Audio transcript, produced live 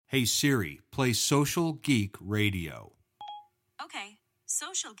Hey Siri, play Social Geek Radio. Okay,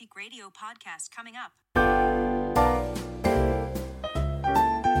 Social Geek Radio podcast coming up.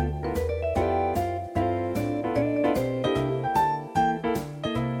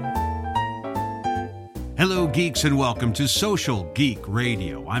 Hello, geeks, and welcome to Social Geek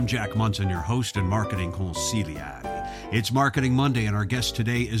Radio. I'm Jack Munson, your host and marketing conciliary. It's Marketing Monday, and our guest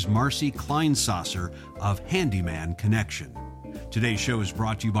today is Marci Kleinsasser of Handyman Connection. Today's show is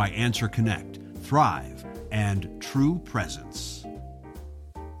brought to you by Answer Connect, Thrive, and True Presence.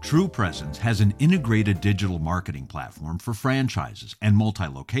 True Presence has an integrated digital marketing platform for franchises and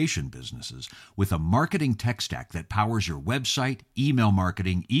multi-location businesses with a marketing tech stack that powers your website, email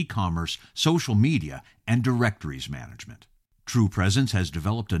marketing, e-commerce, social media, and directories management. True Presence has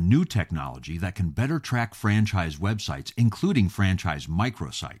developed a new technology that can better track franchise websites, including franchise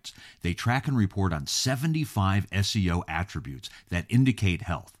microsites. They track and report on 75 SEO attributes that indicate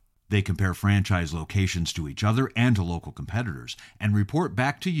health. They compare franchise locations to each other and to local competitors and report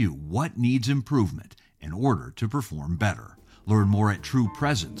back to you what needs improvement in order to perform better. Learn more at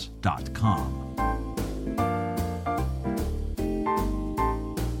truepresence.com.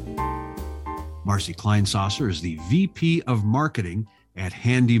 Marci Kleinsasser is the VP of Marketing at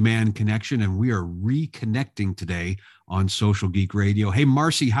Handyman Connection, and we are reconnecting today on Social Geek Radio. Hey,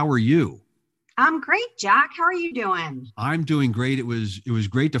 Marci, how are you? I'm great, Jack. How are you doing? I'm doing great. It was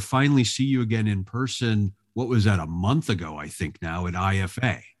great to finally see you again in person. What was that, a month ago, I think now, at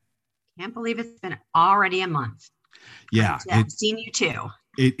IFA? Can't believe it's been already a month. Yeah. I've seen you too.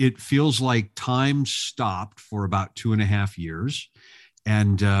 It feels like time stopped for about 2.5 years.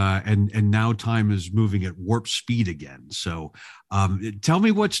 And now time is moving at warp speed again. So tell me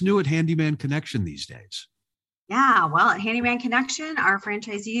what's new at Handyman Connection these days. Yeah, well, at Handyman Connection, our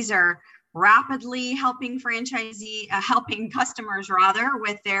franchisees are rapidly helping customers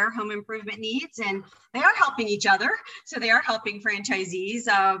with their home improvement needs, and they are helping each other. So they are helping franchisees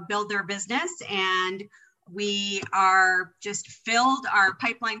build their business, and we are just our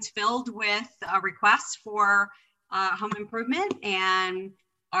pipeline's filled with requests for home improvement, and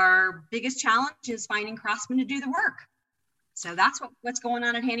our biggest challenge is finding craftsmen to do the work. So that's what's going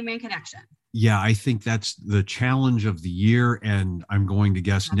on at Handyman Connection. Yeah, I think that's the challenge of the year, and I'm going to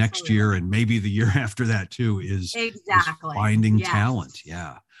guess Absolutely. Next year and maybe the year after that too is finding talent.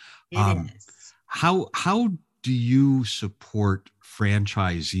 Yeah, it is. How do you support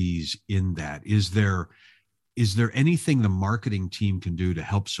franchisees in that? Is there anything the marketing team can do to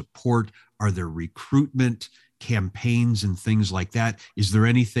help support? Are there recruitment campaigns and things like that? Is there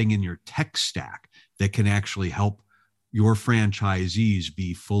anything in your tech stack that can actually help your franchisees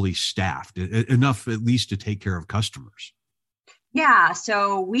be fully staffed enough at least to take care of customers? Yeah,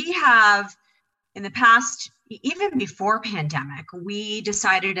 so we have in the past, even before pandemic, we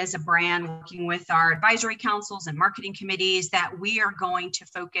decided as a brand, working with our advisory councils and marketing committees, that we are going to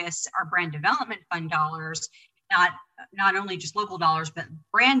focus our brand development fund dollars, not only just local dollars, but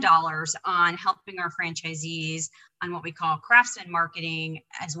brand dollars, on helping our franchisees on what we call craftsman marketing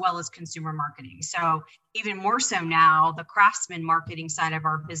as well as consumer marketing. So even more so now, the craftsman marketing side of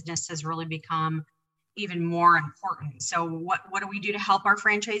our business has really become even more important. So what do we do to help our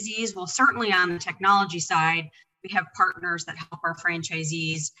franchisees? Well, certainly on the technology side, we have partners that help our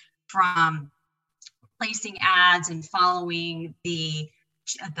franchisees from placing ads and following the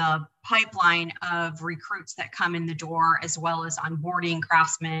pipeline of recruits that come in the door, as well as onboarding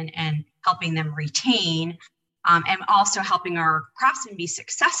craftsmen and helping them retain, and also helping our craftsmen be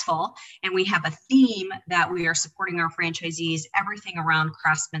successful. And we have a theme that we are supporting our franchisees, everything around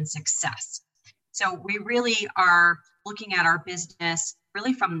craftsman success. So we really are looking at our business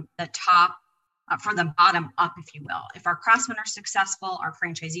really from the top, from the bottom up, if you will. If our craftsmen are successful, our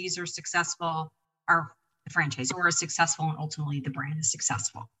franchisees are successful, the franchisor is successful, and ultimately the brand is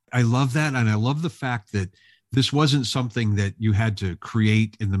successful. I love that. And I love the fact that this wasn't something that you had to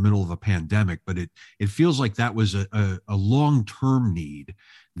create in the middle of a pandemic, but it feels like that was a long-term need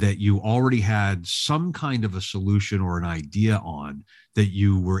that you already had some kind of a solution or an idea on that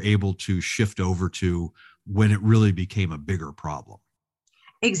you were able to shift over to when it really became a bigger problem.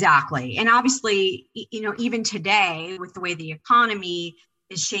 Exactly. And obviously, even today, with the way the economy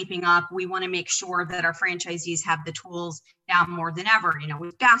is shaping up, we want to make sure that our franchisees have the tools now more than ever,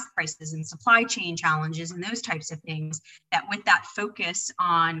 with gas prices and supply chain challenges and those types of things, that with that focus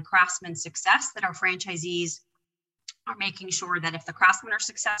on craftsman success, that our franchisees are making sure that if the craftsmen are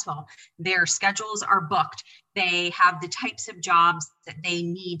successful, their schedules are booked, they have the types of jobs that they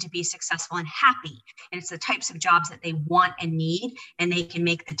need to be successful and happy. And it's the types of jobs that they want and need, and they can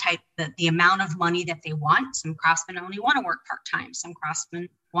make the amount of money that they want. Some craftsmen only want to work part-time. Some craftsmen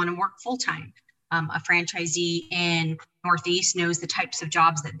want to work full-time. A franchisee in Northeast knows the types of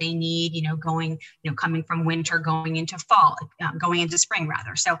jobs that they need, coming from winter, going into fall, going into spring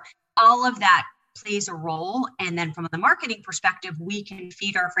rather. So all of that plays a role. And then from the marketing perspective, we can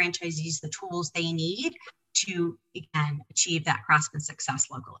feed our franchisees the tools they need to, again, achieve that craftsman success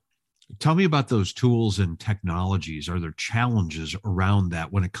locally. Tell me about those tools and technologies. Are there challenges around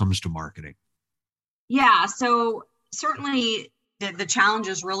that when it comes to marketing? Yeah, so certainly the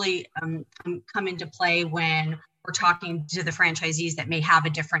challenges really come into play when we're talking to the franchisees that may have a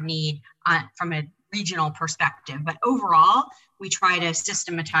different need from a regional perspective. But overall, we try to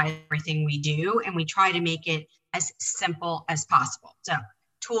systematize everything we do, and we try to make it as simple as possible.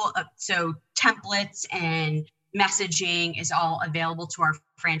 So templates and messaging is all available to our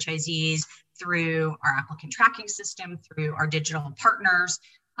franchisees through our applicant tracking system, through our digital partners,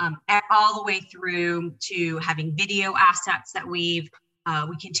 all the way through to having video assets that we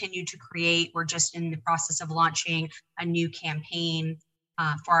continue to create. We're just in the process of launching a new campaign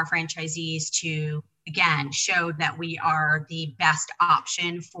for our franchisees to, again, show that we are the best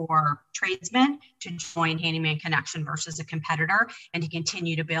option for tradesmen to join Handyman Connection versus a competitor, and to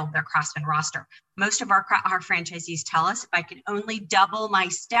continue to build their craftsman roster. Most of our franchisees tell us, if I can only double my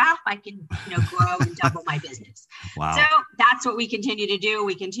staff, I can grow and double my business. Wow. So that's what we continue to do.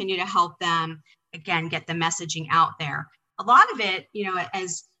 We continue to help them, again, get the messaging out there. A lot of it,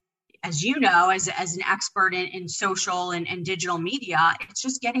 as you know, as an expert in social and digital media, it's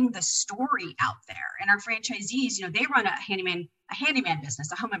just getting the story out there. And our franchisees, they run a handyman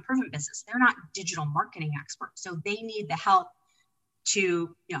business, a home improvement business. They're not digital marketing experts. So they need the help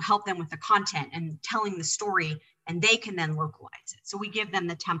to help them with the content and telling the story, and they can then localize it. So we give them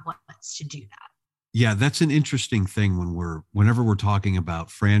the templates to do that. Yeah, that's an interesting thing whenever we're talking about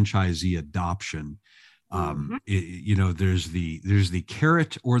franchisee adoption. There's the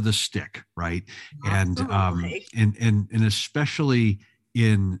carrot or the stick, right? Absolutely. And especially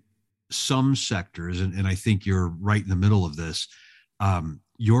in some sectors, and I think you're right in the middle of this.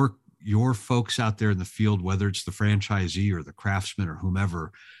 Your folks out there in the field, whether it's the franchisee or the craftsman or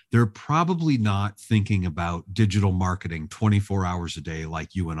whomever, they're probably not thinking about digital marketing 24 hours a day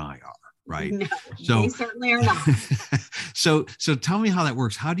like you and I are. Right. No, so they certainly are not. So tell me how that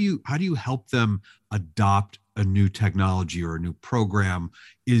works. How do you help them adopt a new technology or a new program?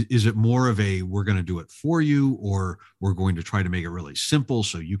 Is it more of a, we're going to do it for you, or we're going to try to make it really simple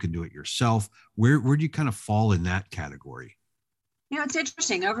so you can do it yourself? Where do you kind of fall in that category? It's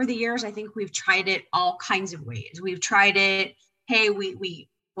interesting. Over the years, I think we've tried it all kinds of ways. We've tried it. Hey,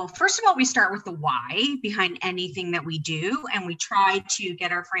 well, first of all, we start with the why behind anything that we do, and we try to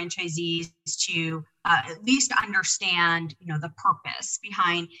get our franchisees to at least understand, the purpose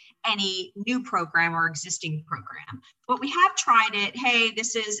behind any new program or existing program. But we have tried it. Hey,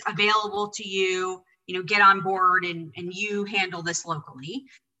 this is available to you. Get on board and you handle this locally.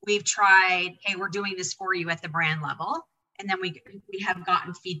 We've tried, hey, we're doing this for you at the brand level. And then we have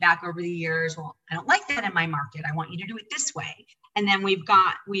gotten feedback over the years. Well, I don't like that in my market. I want you to do it this way. And then we've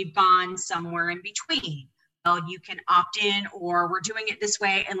gone somewhere in between. Well, you can opt in, or we're doing it this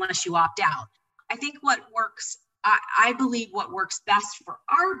way unless you opt out. I think I believe what works best for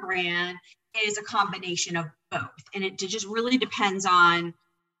our brand is a combination of both. And it just really depends on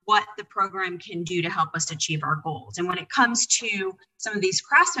what the program can do to help us achieve our goals. And when it comes to some of these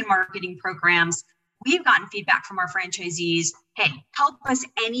craftsman marketing programs, we've gotten feedback from our franchisees, hey, help us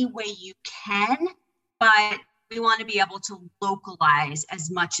any way you can, but we want to be able to localize as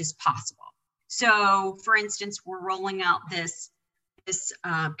much as possible. So, for instance, we're rolling out this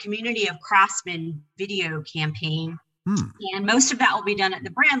community of craftsmen video campaign, and most of that will be done at the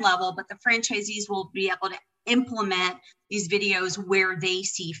brand level, but the franchisees will be able to implement these videos where they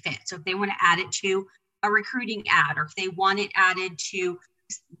see fit. So if they want to add it to a recruiting ad, or if they want it added to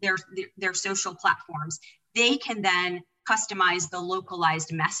their social platforms, they can then customize the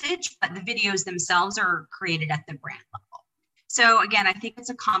localized message, but the videos themselves are created at the brand level. So again, I think it's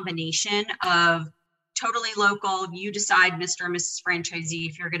a combination of totally local. You decide, Mr. and Mrs. Franchisee,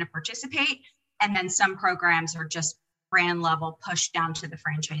 if you're going to participate, and then some programs are just brand level pushed down to the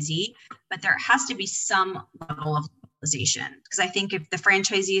franchisee, but there has to be some level of localization, because I think if the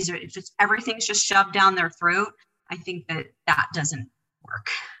franchisees if everything's just shoved down their throat, I think that doesn't work.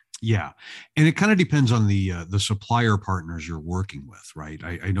 Yeah. And it kind of depends on the supplier partners you're working with, right?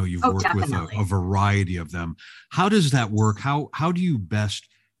 I know you've worked definitely. with a variety of them. How does that work? How do you best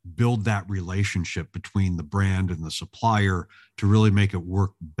build that relationship between the brand and the supplier to really make it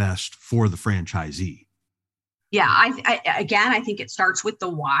work best for the franchisee? Yeah, I think it starts with the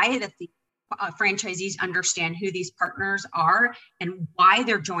why, that the franchisees understand who these partners are and why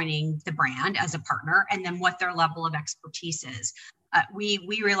they're joining the brand as a partner, and then what their level of expertise is.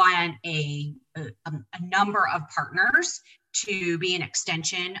 We rely on a number of partners to be an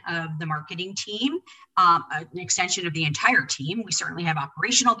extension of the marketing team, an extension of the entire team. We certainly have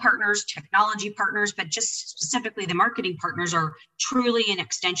operational partners, technology partners, but just specifically the marketing partners are truly an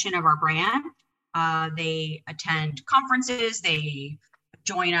extension of our brand. They attend conferences, they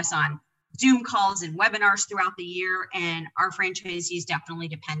join us on Zoom calls and webinars throughout the year, and our franchisees definitely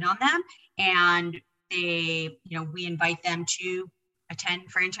depend on them. And they, we invite them to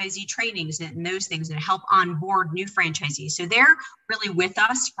attend franchisee trainings and those things and help onboard new franchisees. So they're really with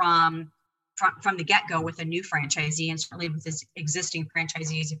us from the get-go with a new franchisee, and certainly with this existing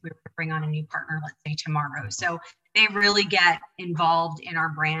franchisees if we were to bring on a new partner, let's say tomorrow. So they really get involved in our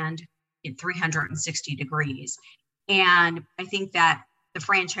brand in 360 degrees. And I think that the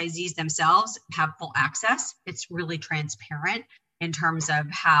franchisees themselves have full access. It's really transparent in terms of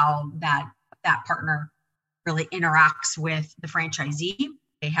how that partner really interacts with the franchisee.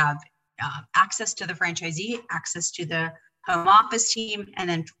 They have access to the franchisee, access to the home office team, and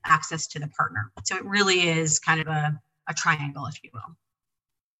then access to the partner. So it really is kind of a triangle, if you will.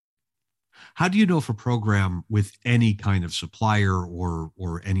 How do you know if a program with any kind of supplier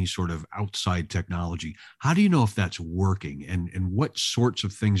or any sort of outside technology, how do you know if that's working? And what sorts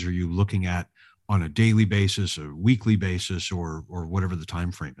of things are you looking at on a daily basis, a weekly basis, or whatever the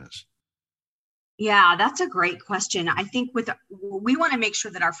time frame is? Yeah, that's a great question. I think we want to make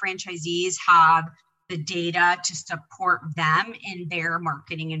sure that our franchisees have the data to support them in their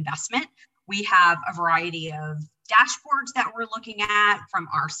marketing investment. We have a variety of dashboards that we're looking at from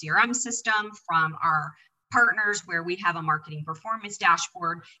our CRM system, from our partners, where we have a marketing performance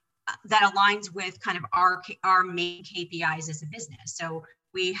dashboard that aligns with kind of our main KPIs as a business. So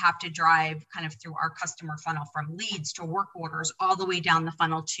we have to drive kind of through our customer funnel from leads to work orders all the way down the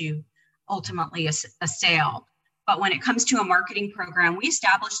funnel to ultimately a sale. But when it comes to a marketing program, we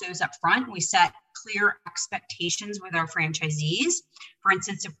establish those up front. We set clear expectations with our franchisees. For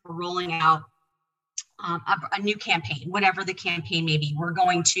instance, if we're rolling out a new campaign, whatever the campaign may be, we're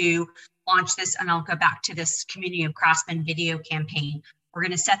going to launch this, and I'll go back to this Community of Craftsmen video campaign. We're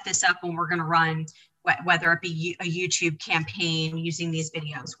going to set this up and we're going to run, whether it be a YouTube campaign using these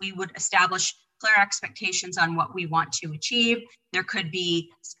videos. We would establish clear expectations on what we want to achieve. There could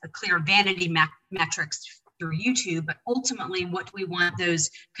be a clear vanity metrics through YouTube, but ultimately what we want those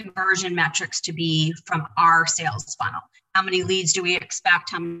conversion metrics to be from our sales funnel. How many leads do we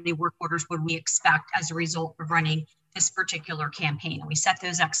expect? How many work orders would we expect as a result of running this particular campaign? And we set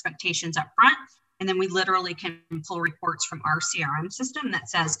those expectations up front, and then we literally can pull reports from our CRM system that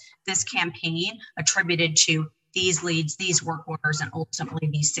says this campaign attributed to these leads, these work orders, and ultimately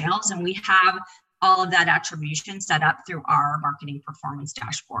these sales. And we have all of that attribution set up through our marketing performance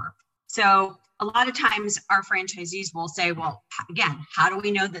dashboard. So a lot of times our franchisees will say, well, again, how do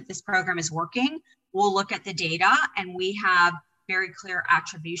we know that this program is working? We'll look at the data, and we have very clear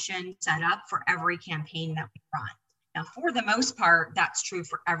attribution set up for every campaign that we run. Now, for the most part, that's true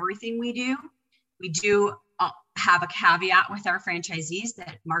for everything we do. We do have a caveat with our franchisees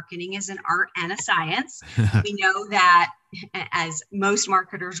that marketing is an art and a science. We know that, as most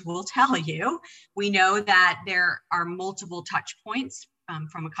marketers will tell you, we know that there are multiple touch points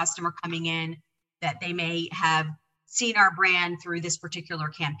from a customer coming in, that they may have seen our brand through this particular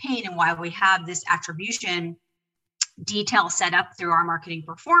campaign. And while we have this attribution detail set up through our marketing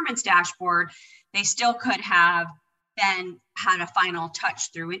performance dashboard, they still could have then had a final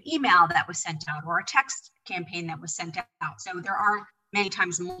touch through an email that was sent out or a text campaign that was sent out. So there are many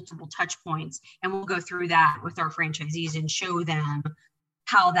times multiple touch points, and we'll go through that with our franchisees and show them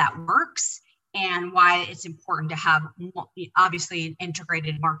how that works and why it's important to have obviously an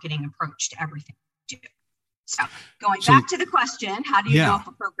integrated marketing approach to everything we do. So going back to the question, how do you know if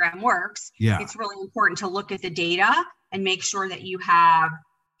a program works? It's really important to look at the data and make sure that you have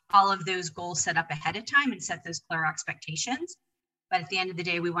all of those goals set up ahead of time and set those clear expectations. But at the end of the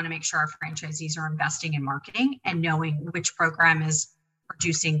day, we want to make sure our franchisees are investing in marketing and knowing which program is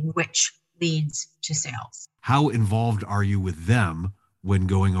producing which leads to sales. How involved are you with them when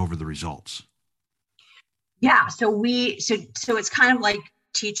going over the results? Yeah, so it's kind of like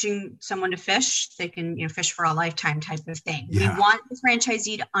teaching someone to fish. They can fish for a lifetime type of thing. Yeah. We want the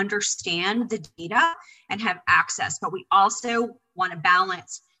franchisee to understand the data and have access, but we also want to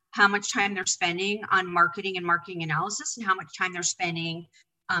balance how much time they're spending on marketing and marketing analysis and how much time they're spending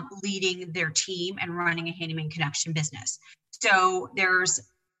leading their team and running a Handyman Connection business. So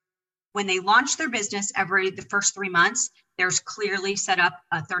when they launch their business the first 3 months, there's clearly set up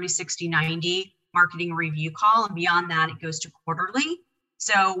a 30, 60, 90 marketing review call. And beyond that, it goes to quarterly.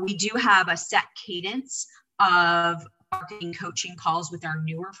 So we do have a set cadence of marketing coaching calls with our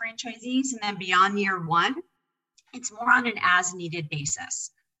newer franchisees. And then beyond year one, it's more on an as needed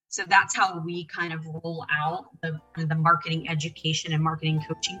basis. So that's how we kind of roll out the marketing education and marketing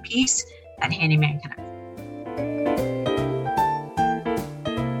coaching piece at Handyman Connect.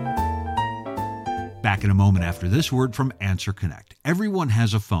 Back in a moment after this word from Answer Connect. Everyone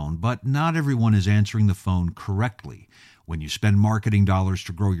has a phone, but not everyone is answering the phone correctly. When you spend marketing dollars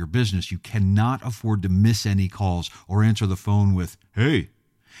to grow your business, you cannot afford to miss any calls or answer the phone with, "Hey."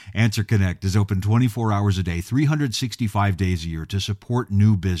 Answer Connect is open 24 hours a day, 365 days a year to support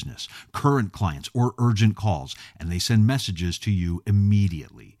new business, current clients, or urgent calls, and they send messages to you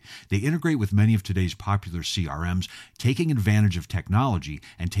immediately. They integrate with many of today's popular CRMs, taking advantage of technology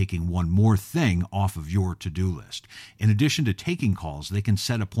and taking one more thing off of your to-do list. In addition to taking calls, they can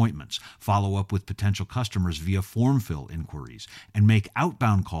set appointments, follow up with potential customers via form fill inquiries, and make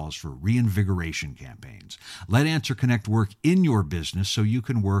outbound calls for reinvigoration campaigns. Let Answer Connect work in your business so you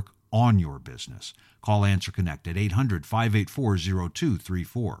can work on your business. Call Answer Connect at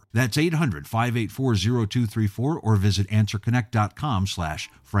 800-584-0234. That's 800-584-0234 or visit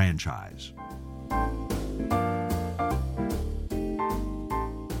answerconnect.com/franchise.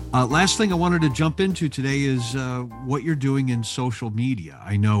 Last thing I wanted to jump into today is what you're doing in social media.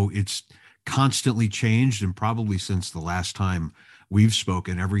 I know it's constantly changed, and probably since the last time we've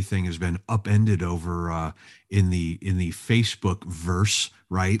spoken, everything has been upended over in the Facebook verse,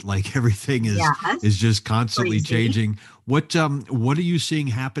 right? Like everything is just constantly changing. What are you seeing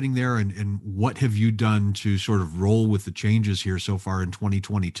happening there, and what have you done to sort of roll with the changes here so far in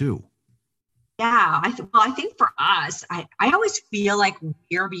 2022? Yeah, I think for us, I always feel like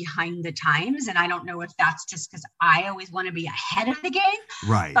we're behind the times, and I don't know if that's just because I always want to be ahead of the game,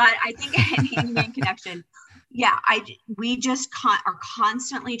 right? But I think in Handyman Connection, we just are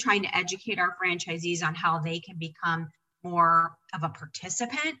constantly trying to educate our franchisees on how they can become more of a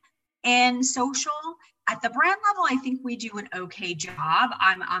participant in social. At the brand level, I think we do an okay job.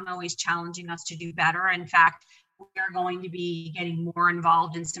 I'm always challenging us to do better. In fact, we are going to be getting more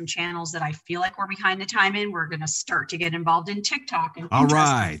involved in some channels that I feel like we're behind the time in. We're going to start to get involved in TikTok and Pinterest. All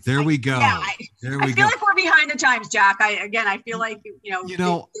right, there we go. I feel like we're behind the times, Jack. I feel like it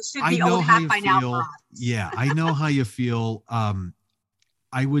should be old hat by now for us. Yeah, I know how you feel.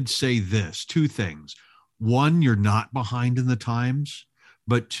 I would say this: two things. One, you're not behind in the times,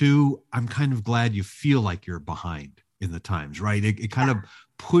 but two, I'm kind of glad you feel like you're behind in the times, right? It kind of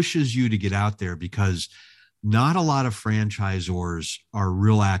pushes you to get out there, because not a lot of franchisors are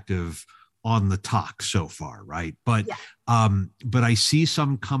real active on the talk so far, right? But I see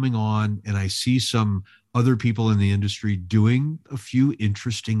some coming on, and I see some other people in the industry doing a few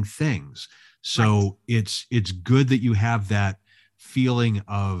interesting things. So it's good that you have that feeling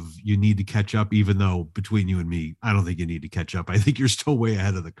of you need to catch up, even though between you and me, I don't think you need to catch up. I think you're still way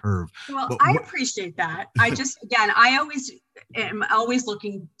ahead of the curve. Well, I appreciate that. I am always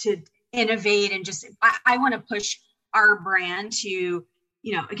looking to innovate, and I want to push our brand to,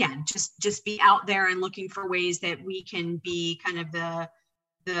 again, just be out there and looking for ways that we can be kind of the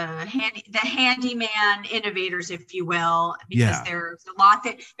handyman innovators, if you will, because there's a lot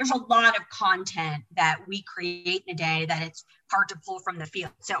of content that we create in a day that it's hard to pull from the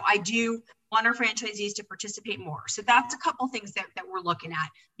field. So I do want our franchisees to participate more. So that's a couple things that we're looking at.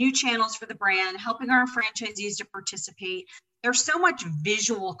 New channels for the brand, helping our franchisees to participate. There's so much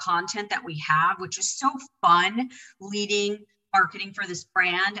visual content that we have, which is so fun, leading marketing for this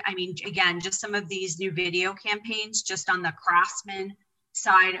brand. I mean, again, just some of these new video campaigns just on the craftsman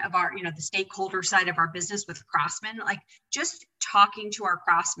side of our, the stakeholder side of our business with craftsmen, like just talking to our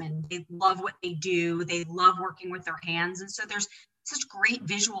craftsmen. They love what they do. They love working with their hands. And so there's such great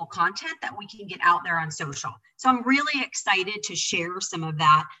visual content that we can get out there on social. So I'm really excited to share some of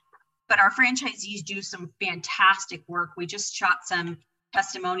that. But our franchisees do some fantastic work. We just shot some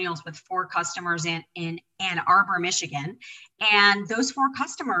testimonials with 4 customers in Ann Arbor, Michigan. And those 4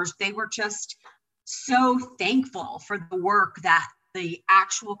 customers, they were just so thankful for the work that the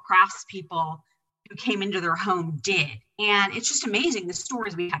actual craftspeople who came into their home did. And it's just amazing, the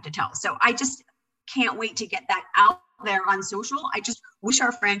stories we have to tell. So I just can't wait to get that out there on social. I just wish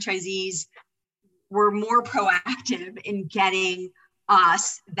our franchisees were more proactive in getting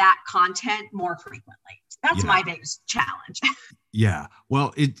us that content more frequently. So that's my biggest challenge. Yeah.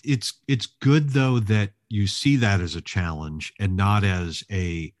 Well, it's good though that you see that as a challenge and not as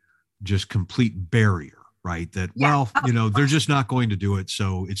a just complete barrier, right? That, they're just not going to do it.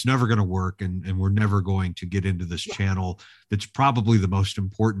 So it's never going to work. And we're never going to get into this channel that's probably the most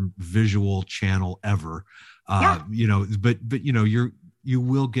important visual channel ever. You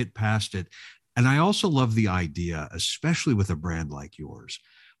will get past it. And I also love the idea, especially with a brand like yours,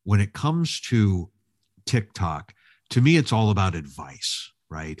 when it comes to TikTok, to me, it's all about advice,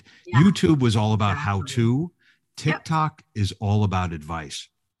 right? Yeah. YouTube was all about how to. TikTok is all about advice.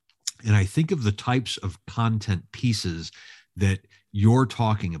 And I think of the types of content pieces that you're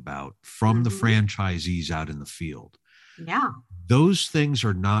talking about from the franchisees out in the field. Yeah. Those things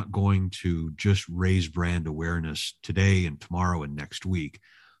are not going to just raise brand awareness today and tomorrow and next week,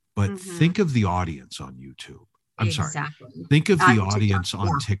 but think of the audience on YouTube. Think of the audience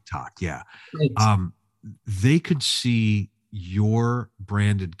on TikTok. Yeah. Right. They could see your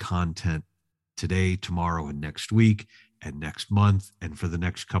branded content today, tomorrow, and next week, and next month, and for the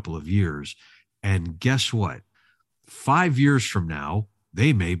next couple of years. And guess what? 5 years from now,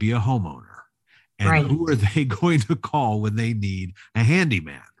 they may be a homeowner. And who are they going to call when they need a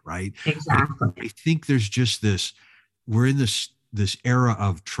handyman, right? Exactly. I think there's just we're in this era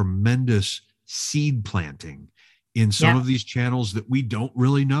of tremendous seed planting in some of these channels that we don't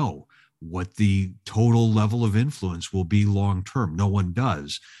really know what the total level of influence will be long term. No one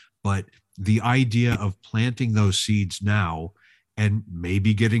does. But the idea of planting those seeds now and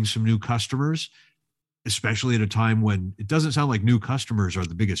maybe getting some new customers, especially at a time when it doesn't sound like new customers are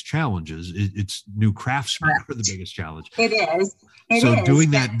the biggest challenges. It's new craftsmen are the biggest challenge. It is.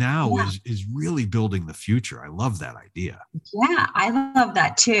 Doing that now is really building the future. I love that idea. Yeah, I love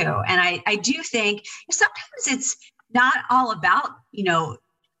that too. And I do think sometimes it's not all about,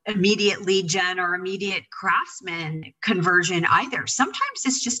 immediate lead gen or immediate craftsman conversion either. Sometimes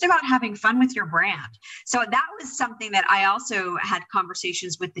it's just about having fun with your brand. So that was something that I also had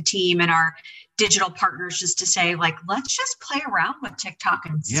conversations with the team and our digital partners just to say, let's just play around with TikTok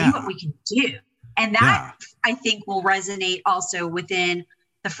and see what we can do. And that I think will resonate also within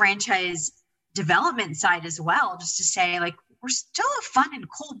the franchise development side as well, just to say we're still a fun and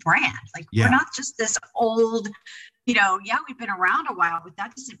cool brand. We're not just this old, we've been around a while, but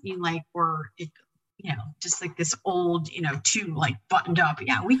that doesn't mean we're, just this old, too buttoned up.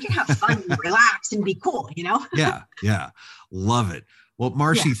 Yeah, we can have fun and relax and be cool, Yeah. Love it. Well,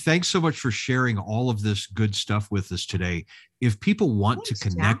 Marci, thanks so much for sharing all of this good stuff with us today. If people want to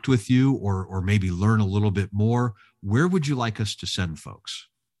connect with you or maybe learn a little bit more, where would you like us to send folks?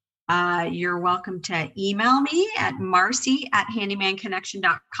 You're welcome to email me at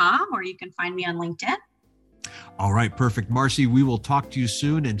marci@handymanconnection.com, or you can find me on LinkedIn. All right, perfect. Marci, we will talk to you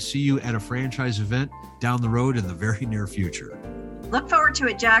soon and see you at a franchise event down the road in the very near future. Look forward to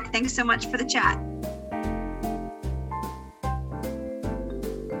it, Jack. Thanks so much for the chat.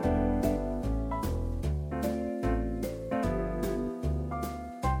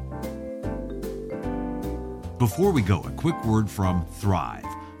 Before we go, a quick word from Thrive.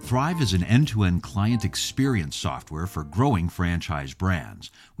 Thrive is an end-to-end client experience software for growing franchise brands.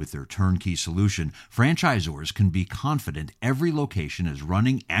 With their turnkey solution, franchisors can be confident every location is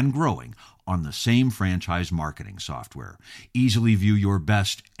running and growing on the same franchise marketing software. Easily view your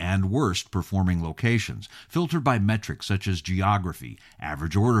best and worst performing locations, filtered by metrics such as geography,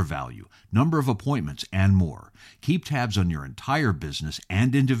 average order value, number of appointments, and more. Keep tabs on your entire business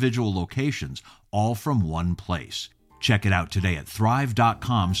and individual locations, all from one place. Check it out today at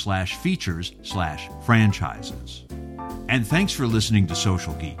thrive.com/features/franchises. And thanks for listening to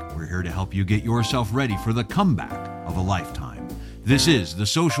Social Geek. We're here to help you get yourself ready for the comeback of a lifetime. This is the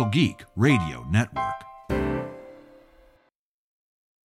Social Geek Radio Network.